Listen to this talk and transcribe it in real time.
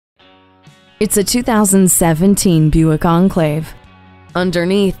It's a 2017 Buick Enclave.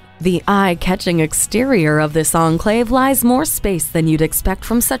 Underneath the eye-catching exterior of this Enclave lies more space than you'd expect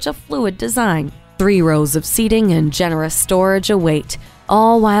from such a fluid design. 3 rows of seating and generous storage await,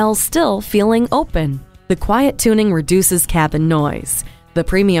 all while still feeling open. The quiet tuning reduces cabin noise. The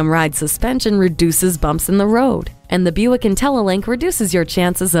premium ride suspension reduces bumps in the road. And the Buick IntelliLink reduces your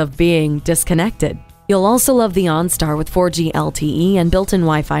chances of being disconnected. You'll also love the OnStar with 4G LTE and built-in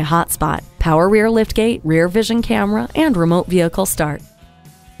Wi-Fi hotspot, power rear liftgate, rear vision camera, and remote vehicle start.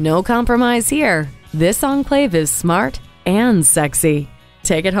 No compromise here. This Enclave is smart and sexy.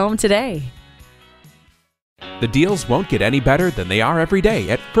 Take it home today. The deals won't get any better than they are every day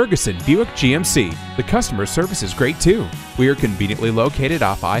at Ferguson Buick GMC. The customer service is great too. We are conveniently located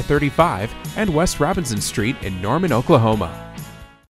off I-35 and West Robinson Street in Norman, Oklahoma.